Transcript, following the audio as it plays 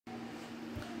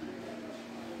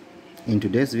In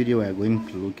today's video, we are going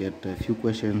to look at a few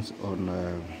questions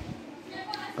on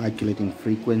calculating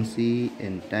frequency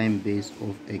and time base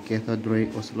of a cathode ray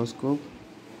oscilloscope.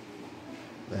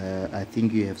 I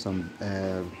think you have some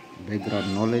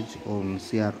background knowledge on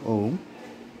CRO.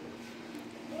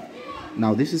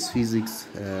 Now this is physics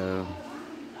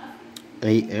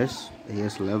AS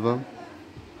level.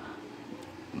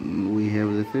 We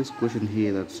have the first question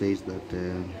here that says that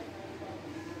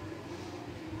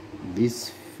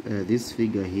this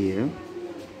figure here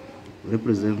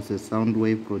represents a sound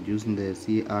wave produced in the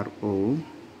CRO,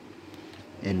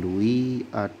 and we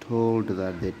are told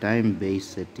that the time base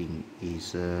setting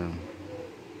is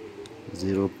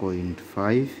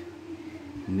 0.5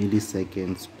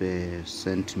 milliseconds per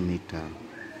centimeter.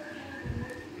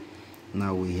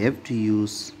 Now we have to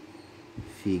use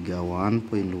figure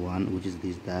 1.1, which is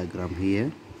this diagram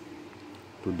here,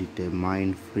 to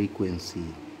determine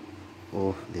frequency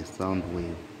of the sound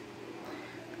wave.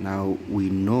 Now we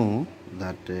know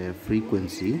that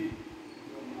frequency,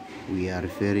 we are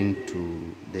referring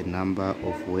to the number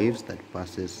of waves that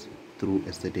passes through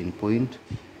a certain point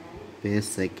per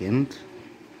second.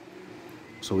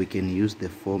 So we can use the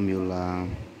formula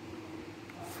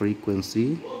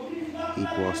frequency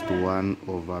equals to 1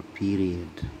 over period.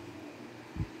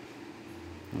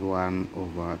 1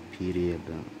 over period.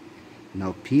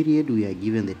 Now period, we are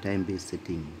given the time base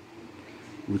setting,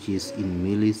 which is in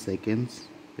milliseconds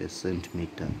per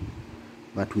centimeter,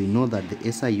 but we know that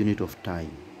the SI unit of time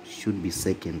should be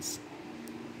seconds,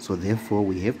 so therefore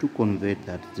we have to convert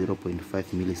that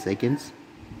 0.5 milliseconds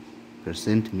per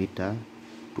centimeter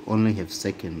to only have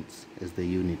seconds as the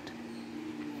unit.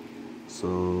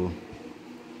 So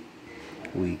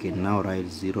we can now write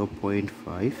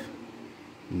 0.5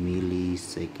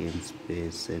 milliseconds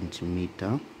per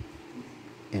centimeter,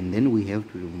 and then we have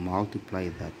to multiply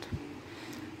that.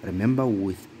 Remember,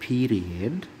 with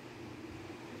period,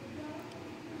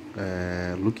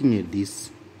 looking at this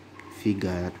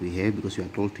figure that we have, because we are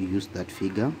told to use that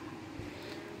figure,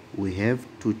 we have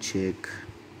to check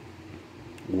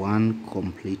one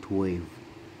complete wave.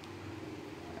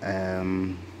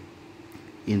 In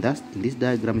this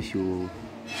diagram, if you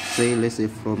say, let's say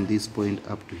from this point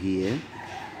up to here,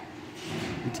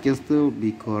 it can still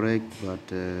be correct, but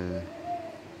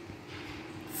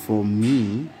for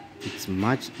me it's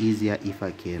much easier if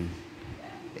I can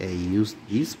use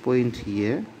this point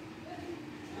here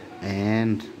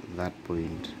and that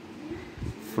point.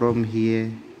 From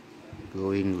here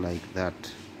going like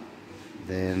that,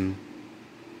 then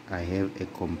I have a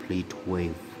complete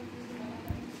wave.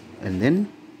 And then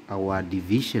our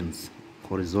divisions,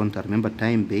 horizontal. Remember,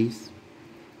 time base,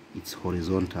 it's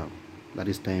horizontal, that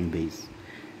is time base,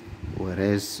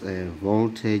 whereas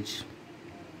voltage,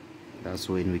 that's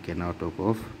when we can now talk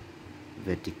of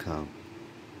vertical.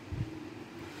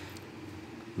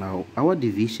 Now our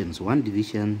divisions, one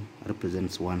division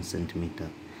represents 1 centimeter.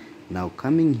 Now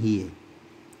coming here,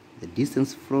 the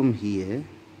distance from here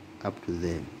up to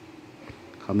there,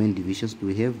 how many divisions do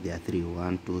we have? There are 3.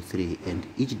 1, 2, 3, and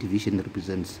each division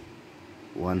represents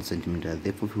 1 centimeter.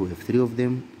 Therefore, if we have 3 of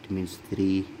them, it means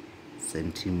 3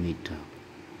 centimeter.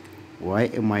 Why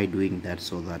am I doing that?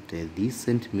 So that this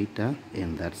centimeter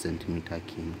and that centimeter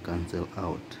can cancel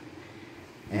out,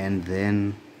 and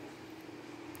then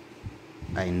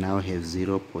I now have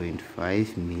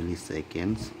 0.5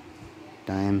 milliseconds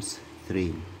times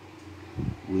 3,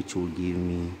 which will give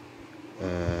me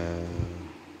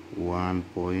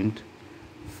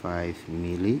 1.5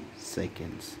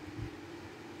 milliseconds.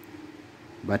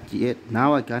 But yet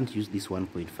now I can't use this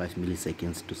 1.5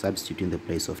 milliseconds to substitute in the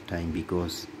place of time,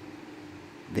 because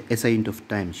the SI unit of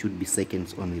time should be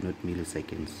seconds only, not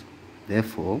milliseconds.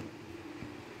 Therefore,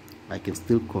 I can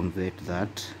still convert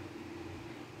that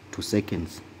to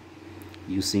seconds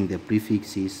using the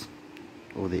prefixes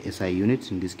or the SI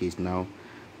units. In this case, now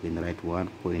we can write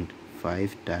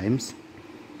 1.5 times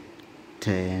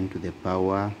 10 to the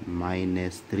power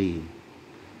minus 3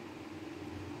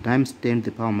 times 10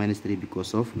 to the power minus 3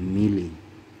 because of milli,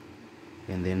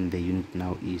 and then the unit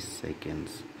now is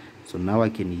seconds. So now I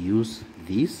can use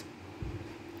this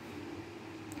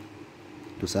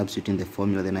to substitute in the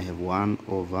formula. Then I have 1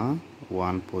 over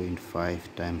 1.5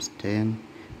 times 10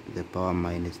 to the power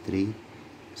minus 3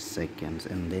 seconds.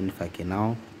 And then if I can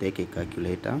now take a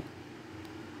calculator,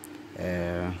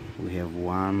 we have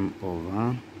 1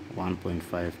 over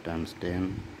 1.5 times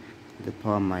 10 to the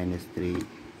power minus 3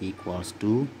 equals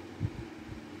to,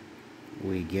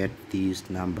 we get this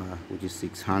number, which is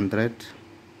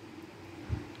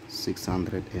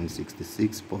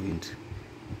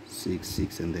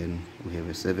 666.66, and then we have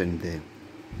a 7 there.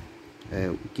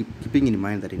 keeping in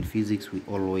mind that in physics we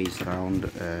always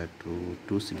round to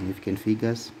two significant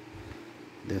figures,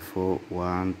 therefore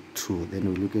 1 2.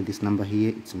 Then we look at this number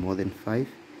here, it's more than 5,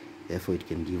 therefore it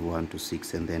can give 1 to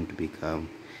 6 and then to become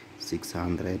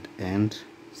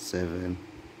 607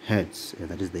 hertz.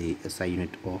 That is the SI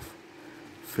unit of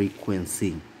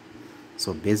frequency.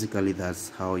 So basically that's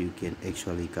how you can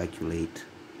actually calculate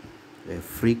a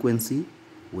frequency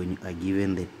when you are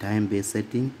given the time-based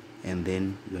setting, and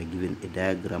then you are given a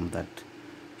diagram that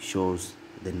shows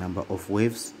the number of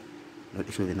waves, not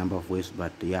actually the number of waves,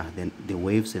 but yeah, then the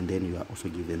waves, and then you are also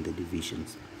given the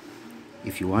divisions.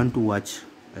 If you want to watch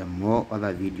more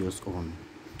other videos on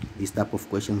this type of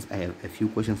questions, I have a few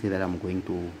questions here that I'm going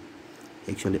to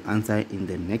actually answer in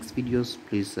the next videos.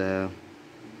 Please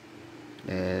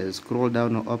scroll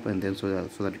down or up and then so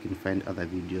that you can find other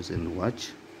videos and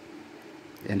watch.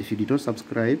 And if you did not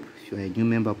subscribe, if you are a new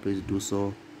member, please do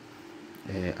so.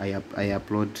 I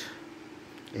upload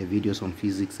videos on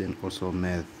physics and also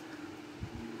math.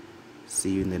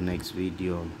 See you in the next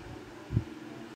video.